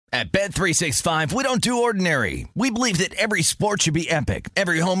At Bet365, we don't do ordinary. We believe that every sport should be epic.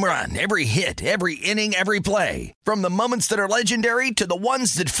 Every home run, every hit, every inning, every play. From the moments that are legendary to the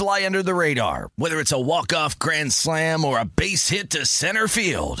ones that fly under the radar. Whether it's a walk-off grand slam or a base hit to center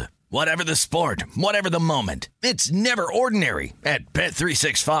field. Whatever the sport, whatever the moment. It's never ordinary at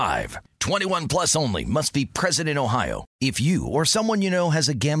Bet365. 21 plus only. Must be present in Ohio. If you or someone you know has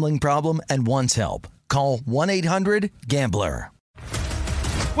a gambling problem and wants help, call 1-800-GAMBLER.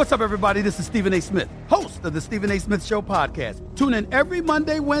 What's up, everybody? This is Stephen A. Smith, host of the Stephen A. Smith Show podcast. Tune in every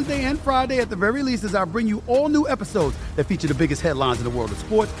Monday, Wednesday, and Friday at the very least as I bring you all new episodes that feature the biggest headlines in the world of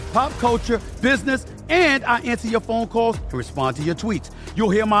sports, pop culture, business, and I answer your phone calls and respond to your tweets. You'll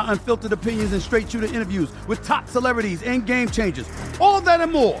hear my unfiltered opinions and straight-shooter interviews with top celebrities and game changers. All that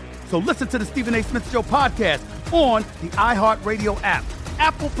and more. So listen to the Stephen A. Smith Show podcast on the iHeartRadio app,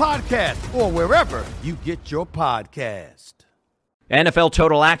 Apple Podcasts, or wherever you get your podcast. NFL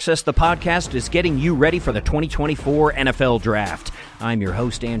Total Access, the podcast, is getting you ready for the 2024 NFL Draft. I'm your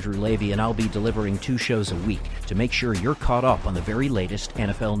host, Andrew Levy, and I'll be delivering 2 shows a week to make sure you're caught up on the very latest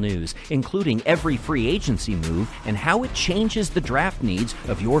NFL news, including every free agency move and how it changes the draft needs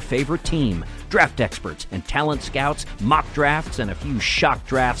of your favorite team. Draft experts and talent scouts, mock drafts, and a few shock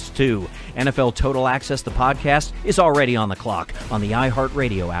drafts, too. NFL Total Access, the podcast, is already on the clock on the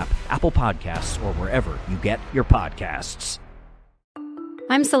iHeartRadio app, Apple Podcasts, or wherever you get your podcasts.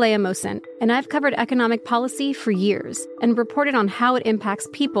 I'm Saleha Mohsin, and I've covered economic policy for years and reported on how it impacts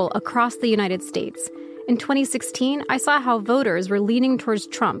people across the United States. In 2016, I saw how voters were leaning towards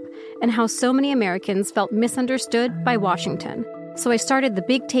Trump and how so many Americans felt misunderstood by Washington. So I started the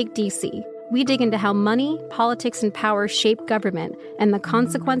Big Take DC. We dig into how money, politics, and power shape government and the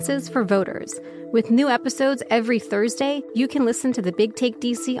consequences for voters. With new episodes every Thursday, you can listen to the Big Take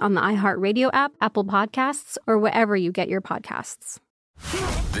DC on the iHeartRadio app, Apple Podcasts, or wherever you get your podcasts.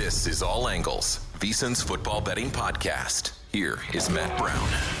 This is All Angles, VSiN's football betting podcast. Here is Matt Brown.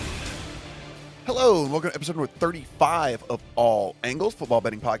 Hello, and welcome to episode number 35 of All Angles, football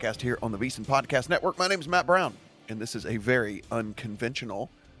betting podcast here on the VSiN Podcast Network. My name is Matt Brown, and this is a very unconventional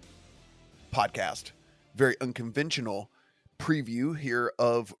podcast, very unconventional preview here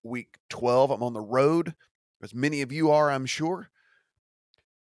of Week 12. I'm on the road, as many of you are, I'm sure.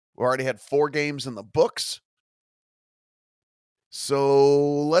 We already had 4 games in the books.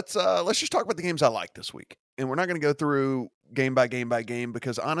 So let's just talk about the games I like this week. And we're not going to go through game by game by game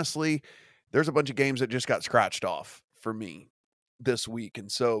because honestly, there's a bunch of games that just got scratched off for me this week.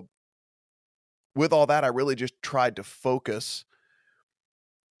 And so with all that, I really just tried to focus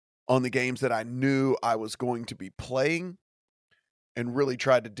on the games that I knew I was going to be playing and really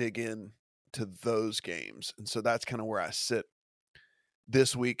tried to dig in to those games. And so that's kind of where I sit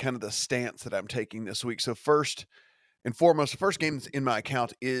this week, kind of the stance that I'm taking this week. So first and foremost, the first game that's in my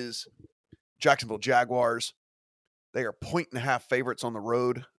account is Jacksonville Jaguars. They are 1.5 favorites on the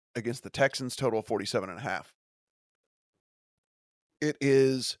road against the Texans, total of 47.5. It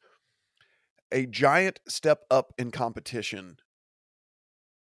is a giant step up in competition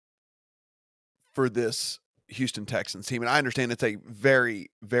for this Houston Texans team. And I understand it's a very,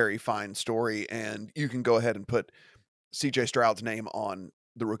 very fine story, and you can go ahead and put CJ Stroud's name on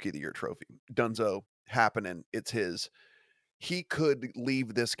the Rookie of the Year trophy. Dunzo. Happening. It's his. He could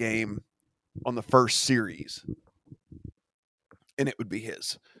leave this game on the first series and it would be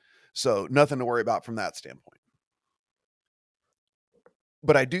his. So nothing to worry about from that standpoint.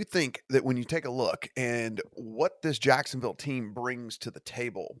 But I do think that when you take a look and what this Jacksonville team brings to the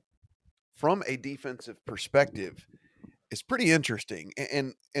table from a defensive perspective is pretty interesting.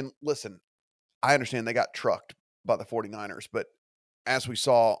 And listen, I understand they got trucked by the 49ers, but as we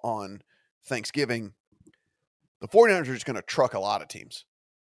saw on Thanksgiving, the 49ers are just going to truck a lot of teams.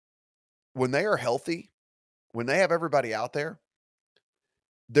 When they are healthy, when they have everybody out there,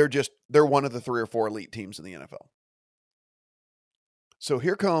 they're one of the 3 or 4 elite teams in the NFL. So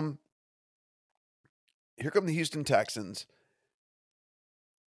here come the Houston Texans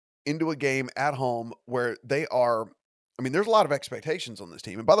into a game at home where they are, I mean, there's a lot of expectations on this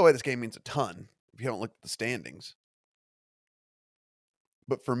team. And by the way, this game means a ton if you haven't looked at the standings.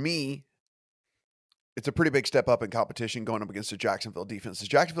 But for me, it's a pretty big step up in competition going up against the Jacksonville defense. The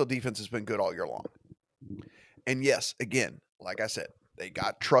Jacksonville defense has been good all year long. And yes, again, like I said, they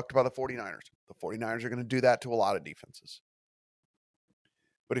got trucked by the 49ers. The 49ers are going to do that to a lot of defenses.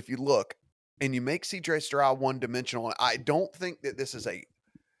 But if you look and you make CJ Stroud one-dimensional, and I don't think that this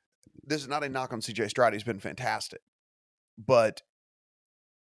is not a knock on CJ Stroud. He's been fantastic. But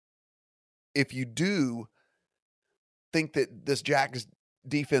if you do think that this Jags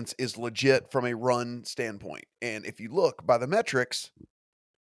defense is legit from a run standpoint, and if you look by the metrics,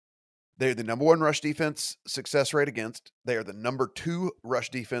 They're the number 1 rush defense success rate against. They are the number 2 rush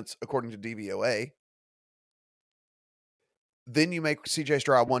defense according to DVOA. Then you make CJ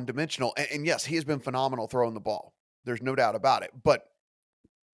Stroud one-dimensional. And yes, he has been phenomenal throwing the ball. There's no doubt about it. But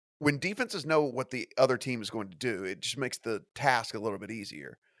when defenses know what the other team is going to do, it just makes the task a little bit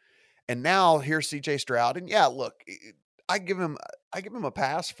easier. And now here's CJ Stroud. And yeah, look, I give him a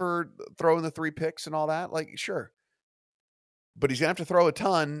pass for throwing the 3 picks and all that. Like, sure. But he's going to have to throw a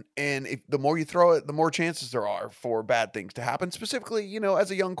ton. And the more you throw it, the more chances there are for bad things to happen. Specifically,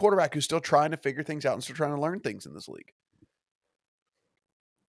 as a young quarterback who's still trying to figure things out and still trying to learn things in this league.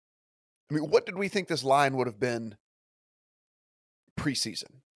 I mean, what did we think this line would have been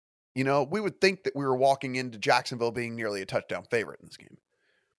preseason? We would think that we were walking into Jacksonville being nearly a touchdown favorite in this game,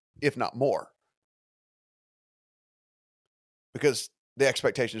 if not more. Because the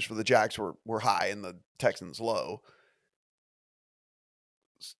expectations for the Jags were high and the Texans low.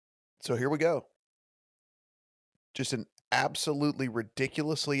 So here we go. Just an absolutely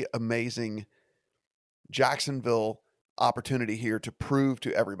ridiculously amazing Jacksonville opportunity here to prove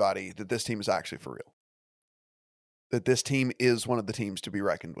to everybody that this team is actually for real. That this team is one of the teams to be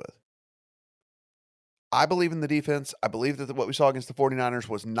reckoned with. I believe in the defense. I believe that what we saw against the 49ers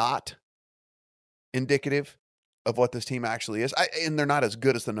was not indicative of what this team actually is. And they're not as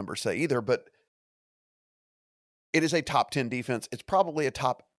good as the numbers say either, but it is a top 10 defense. It's probably a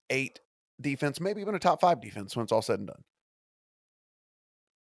top 8 defense, maybe even a top 5 defense when it's all said and done.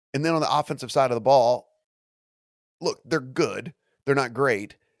 And then on the offensive side of the ball, look, they're good. They're not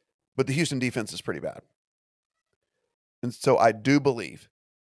great, but the Houston defense is pretty bad. And so I do believe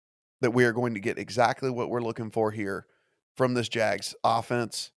that we are going to get exactly what we're looking for here from this Jags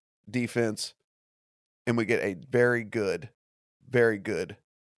offense, defense, and we get a very good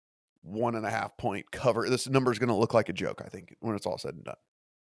 1.5 point cover. This number is going to look like a joke, I think, when it's all said and done.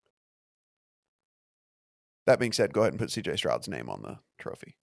 That being said, go ahead and put CJ Stroud's name on the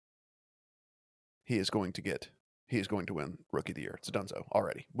trophy. He is going to win Rookie of the Year. It's donezo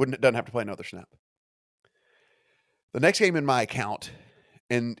already. Doesn't have to play another snap. The next game in my account,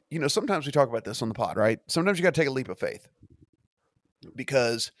 and sometimes we talk about this on the pod, right? Sometimes you got to take a leap of faith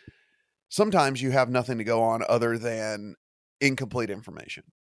because sometimes you have nothing to go on other than incomplete information.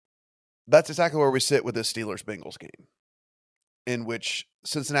 That's exactly where we sit with this Steelers-Bengals game, in which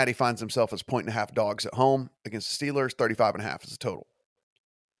Cincinnati finds himself as 1.5 dogs at home against the Steelers. 35.5 is the total.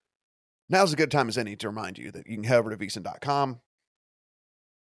 Now's a good time as any to remind you that you can head over to VSiN.com.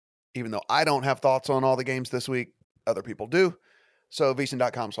 Even though I don't have thoughts on all the games this week, other people do. So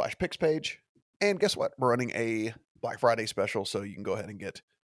VSiN.com/picks page. And guess what? We're running a Black Friday special, so you can go ahead and get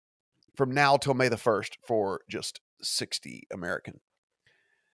from now till May the 1st for just $60 American.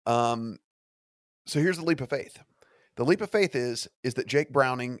 So here's the leap of faith. The leap of faith is that Jake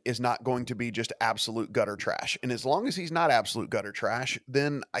Browning is not going to be just absolute gutter trash. And as long as he's not absolute gutter trash,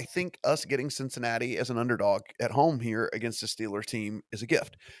 then I think us getting Cincinnati as an underdog at home here against the Steelers team is a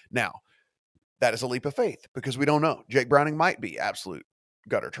gift. Now, that is a leap of faith because we don't know. Jake Browning might be absolute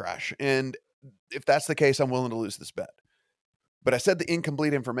gutter trash. And if that's the case, I'm willing to lose this bet. But I said the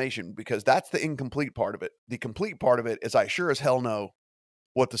incomplete information because that's the incomplete part of it. The complete part of it is I sure as hell know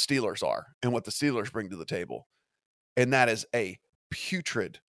what the Steelers are and what the Steelers bring to the table. And that is a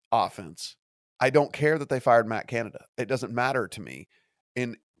putrid offense. I don't care that they fired Matt Canada. It doesn't matter to me.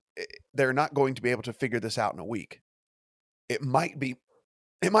 And they're not going to be able to figure this out in a week. It might be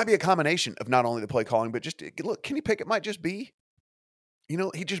a combination of not only the play calling, but just look, Kenny Pickett might just be,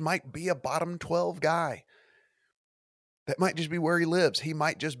 he just might be a bottom 12 guy. That might just be where he lives. He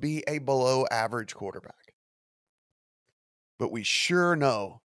might just be a below average quarterback. But we sure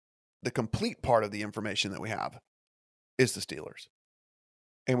know the complete part of the information that we have is the Steelers.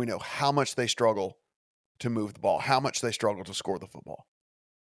 And we know how much they struggle to move the ball, how much they struggle to score the football.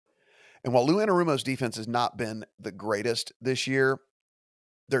 And while Lou Anarumo's defense has not been the greatest this year,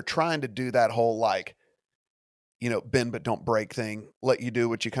 they're trying to do that whole bend but don't break thing. Let you do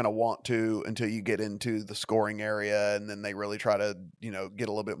what you kind of want to until you get into the scoring area. And then they really try to, get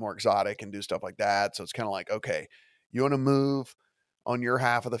a little bit more exotic and do stuff like that. So it's kind of like, okay, you want to move on your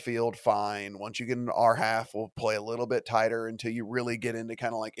half of the field, fine. Once you get into our half, we'll play a little bit tighter until you really get into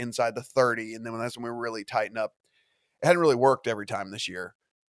kind of like inside the 30. And then that's when we really tighten up. It hadn't really worked every time this year.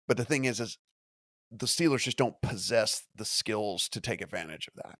 But the thing is the Steelers just don't possess the skills to take advantage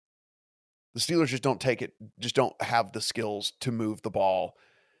of that. The Steelers just don't have the skills to move the ball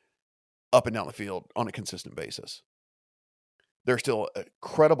up and down the field on a consistent basis. There's still a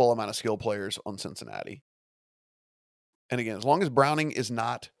credible amount of skilled players on Cincinnati. And again, as long as Browning is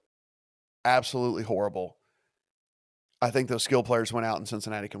not absolutely horrible, I think those skill players went out and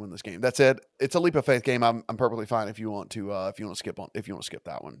Cincinnati can win this game. That's it. It's a leap of faith game. I'm perfectly fine if you want to skip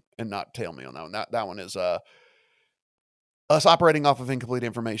that one and not tail me on that one. That one is us operating off of incomplete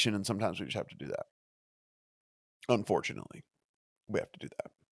information, and sometimes we just have to do that. Unfortunately, we have to do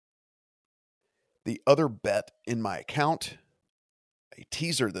that. The other bet in my account, a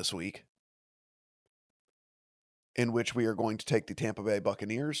teaser this week, in which we are going to take the Tampa Bay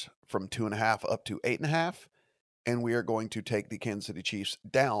Buccaneers from 2.5 up to 8.5. And we are going to take the Kansas City Chiefs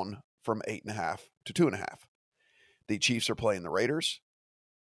down from 8.5 to 2.5. The Chiefs are playing the Raiders.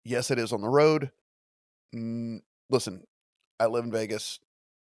 Yes, it is on the road. Listen, I live in Vegas.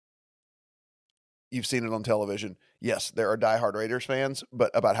 You've seen it on television. Yes, there are diehard Raiders fans,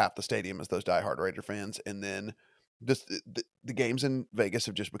 but about half the stadium is those diehard Raider fans. And then the games in Vegas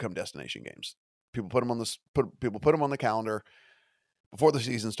have just become destination games. People put them on the calendar before the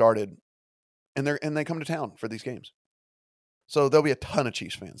season started. And they come to town for these games. So there'll be a ton of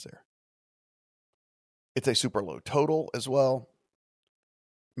Chiefs fans there. It's a super low total as well.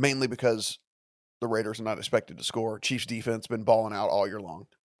 Mainly because the Raiders are not expected to score. Chiefs defense been balling out all year long.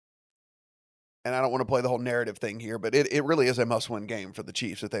 And I don't want to play the whole narrative thing here, but it really is a must-win game for the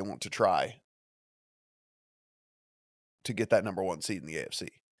Chiefs if they want to try to get that number 1 seed in the AFC.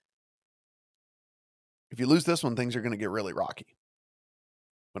 If you lose this one, things are going to get really rocky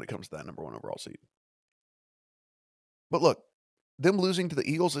when it comes to that number 1 overall seed. But look, them losing to the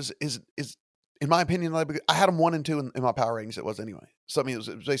Eagles is in my opinion, I had them 1 and 2 in my power ratings. It was anyway. So I mean, it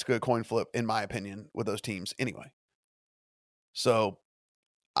was basically a coin flip in my opinion with those teams anyway. So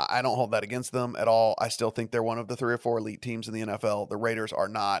I don't hold that against them at all. I still think they're one of the 3 or 4 elite teams in the NFL. The Raiders are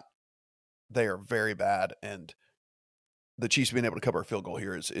not. They are very bad, and the Chiefs being able to cover a field goal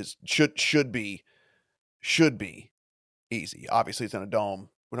here should be easy. Obviously, it's in a dome.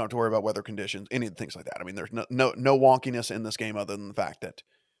 We don't have to worry about weather conditions, any of the things like that. I mean, there's no wonkiness in this game other than the fact that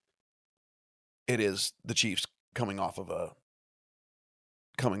it is the Chiefs coming off of a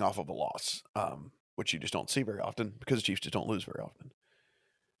loss, which you just don't see very often because the Chiefs just don't lose very often.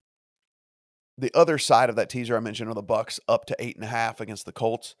 The other side of that teaser I mentioned are the Bucs up to 8.5 against the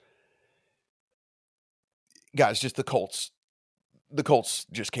Colts. Guys, just the Colts. The Colts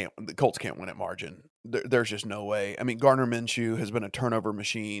can't win at margin. There's just no way. I mean, Gardner Minshew has been a turnover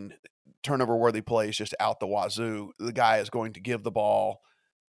machine. Turnover-worthy plays just out the wazoo. The guy is going to give the ball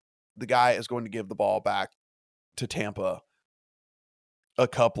back to Tampa a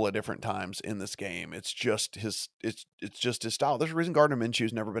couple of different times in this game. It's just his style. There's a reason Gardner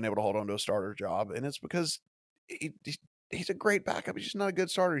Minshew's never been able to hold on to a starter job, and it's because he's a great backup. He's just not a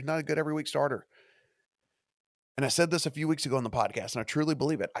good starter. He's not a good every week starter. And I said this a few weeks ago on the podcast, and I truly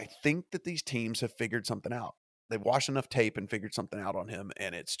believe it. I think that these teams have figured something out. They've watched enough tape and figured something out on him,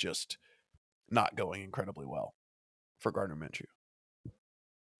 and it's just not going incredibly well for Gardner Minshew.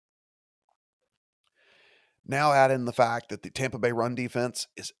 Now add in the fact that the Tampa Bay run defense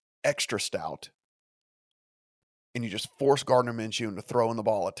is extra stout, and you just force Gardner Minshew into throwing the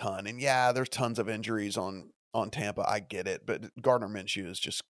ball a ton. And yeah, there's tons of injuries on Tampa. I get it, but Gardner Minshew is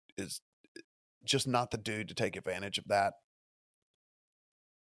just not the dude to take advantage of that.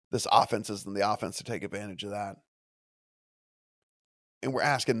 This offense isn't the offense to take advantage of that. And we're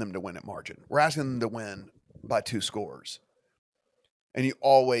asking them to win at margin. We're asking them to win by 2 scores. And you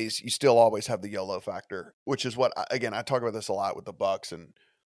still always have the YOLO factor, which is what, again, I talk about this a lot with the Bucs and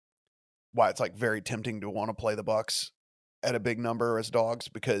why it's like very tempting to want to play the Bucs at a big number as dogs,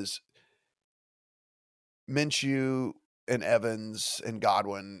 because Minshew and Evans and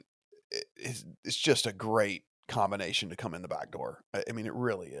Godwin, it's just a great combination to come in the back door. I mean, it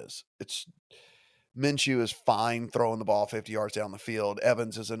really is. Minshew is fine throwing the ball 50 yards down the field.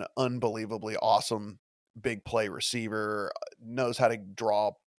 Evans is an unbelievably awesome big play receiver, knows how to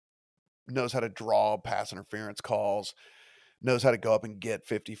draw pass interference calls, knows how to go up and get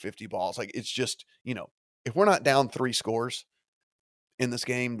 50-50 balls. Like, it's just, if we're not down 3 scores in this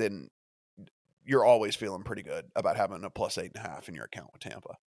game, then you're always feeling pretty good about having a plus 8.5 in your account with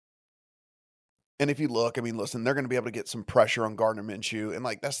Tampa. And if you look, I mean, listen, they're going to be able to get some pressure on Gardner Minshew. And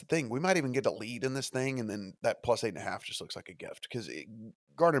that's the thing. We might even get a lead in this thing. And then that plus 8.5 just looks like a gift, because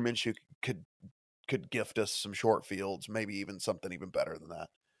Gardner Minshew could gift us some short fields, maybe even something even better than that.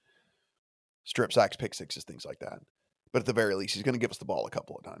 Strip sacks, pick sixes, things like that. But at the very least, he's going to give us the ball a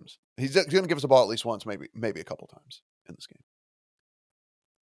couple of times. He's going to give us the ball at least once, maybe a couple of times in this game.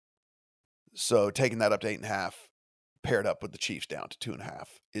 So taking that up to 8.5, paired up with the Chiefs down to 2.5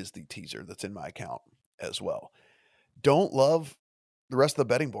 is the teaser that's in my account as well. Don't love the rest of the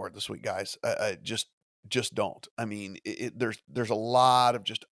betting board this week, guys. I just don't. I mean, there's a lot of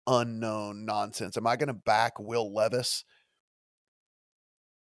just unknown nonsense. Am I going to back Will Levis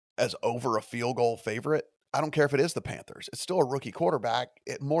as over a field goal favorite? I don't care if it is the Panthers. It's still a rookie quarterback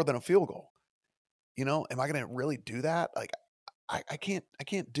at more than a field goal. You know, am I going to really do that? Like, I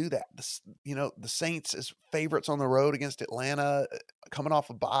can't do that. The Saints as favorites on the road against Atlanta, coming off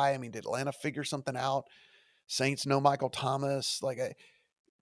a bye. I mean, did Atlanta figure something out? Saints know Michael Thomas. Like,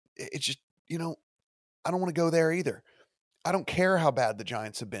 it's just, I don't want to go there either. I don't care how bad the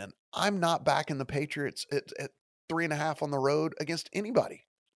Giants have been. I'm not backing the Patriots at 3.5 on the road against anybody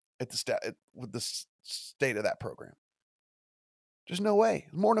with the state of that program. There's no way.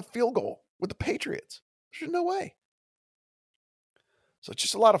 More than a field goal with the Patriots. There's no way. So it's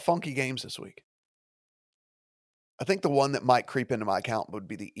just a lot of funky games this week. I think the one that might creep into my account would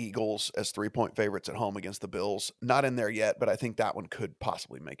be the Eagles as 3-point favorites at home against the Bills. Not in there yet, but I think that one could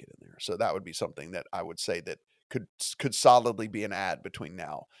possibly make it in there. So that would be something that I would say that could solidly be an ad between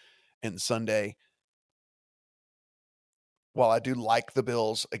now and Sunday. While I do like the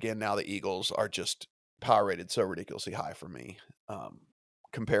Bills, again, now the Eagles are just power rated so ridiculously high for me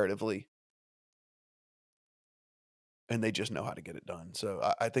comparatively. And they just know how to get it done. So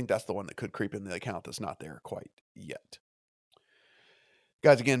I think that's the one that could creep in the account that's not there quite yet.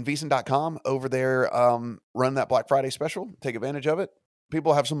 Guys, again, VSiN.com over there, run that Black Friday special. Take advantage of it.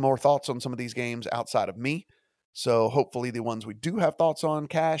 People have some more thoughts on some of these games outside of me. So hopefully the ones we do have thoughts on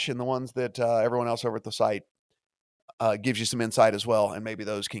cash, and the ones that everyone else over at the site gives you some insight as well. And maybe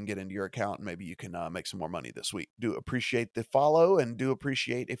those can get into your account, and maybe you can make some more money this week. Do appreciate the follow, and do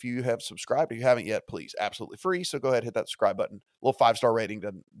appreciate if you have subscribed. If you haven't yet, please, absolutely free. So go ahead, hit that subscribe button. A little 5-star rating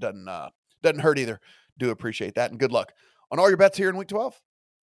doesn't hurt either. Do appreciate that, and good luck on all your bets here in Week 12.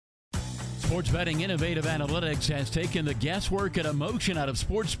 Sports Betting Innovative Analytics has taken the guesswork and emotion out of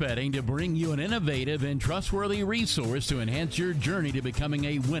sports betting to bring you an innovative and trustworthy resource to enhance your journey to becoming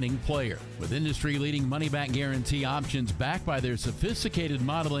a winning player. With industry-leading money-back guarantee options backed by their sophisticated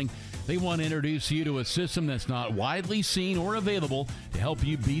modeling, they want to introduce you to a system that's not widely seen or available to help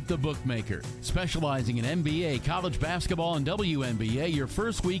you beat the bookmaker. Specializing in NBA, college basketball, and WNBA, your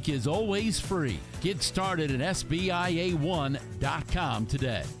first week is always free. Get started at SBIA1.com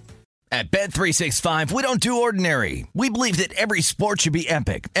today. At Bet365, we don't do ordinary. We believe that every sport should be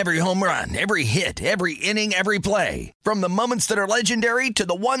epic. Every home run, every hit, every inning, every play. From the moments that are legendary to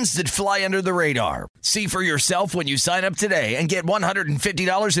the ones that fly under the radar. See for yourself when you sign up today and get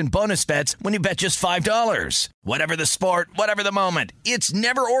 $150 in bonus bets when you bet just $5. Whatever the sport, whatever the moment, it's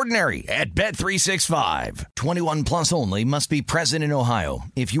never ordinary at Bet365. 21 plus only. Must be present in Ohio.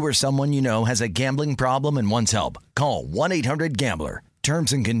 If you or someone you know has a gambling problem and wants help, call 1-800-GAMBLER.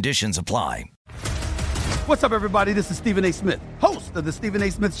 Terms and conditions apply. What's up, everybody? This is Stephen A. Smith, host of the Stephen A.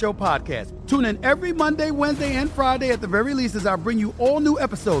 Smith Show podcast. Tune in every Monday, Wednesday, and Friday at the very least as I bring you all new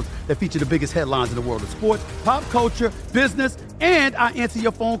episodes that feature the biggest headlines in the world of sports, pop culture, business, and I answer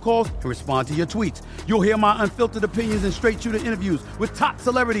your phone calls and respond to your tweets. You'll hear my unfiltered opinions and straight-shooter interviews with top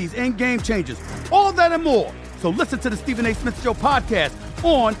celebrities and game changers. All that and more. So listen to the Stephen A. Smith Show podcast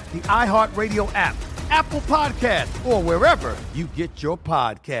on the iHeartRadio app, Apple Podcasts, or wherever you get your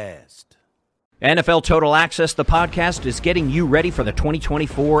podcast. NFL Total Access, the podcast, is getting you ready for the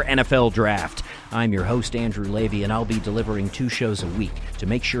 2024 NFL Draft. I'm your host, Andrew Levy, and I'll be delivering 2 shows a week to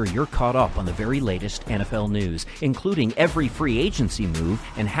make sure you're caught up on the very latest NFL news, including every free agency move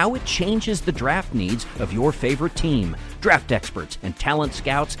and how it changes the draft needs of your favorite team. Draft experts and talent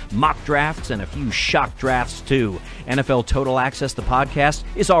scouts, mock drafts, and a few shock drafts, too. NFL Total Access, the podcast,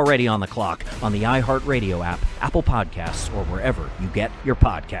 is already on the clock on the iHeartRadio app, Apple Podcasts, or wherever you get your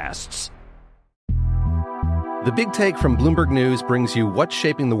podcasts. The Big Take from Bloomberg News brings you what's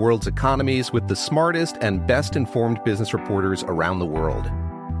shaping the world's economies with the smartest and best-informed business reporters around the world.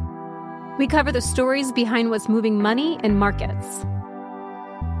 We cover the stories behind what's moving money and markets,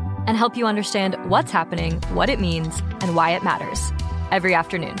 and help you understand what's happening, what it means, and why it matters every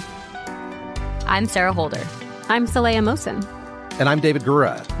afternoon. I'm Sarah Holder. I'm Saleha Mohsin. And I'm David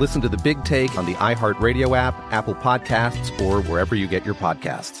Gura. Listen to The Big Take on the iHeartRadio app, Apple Podcasts, or wherever you get your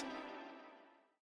podcasts.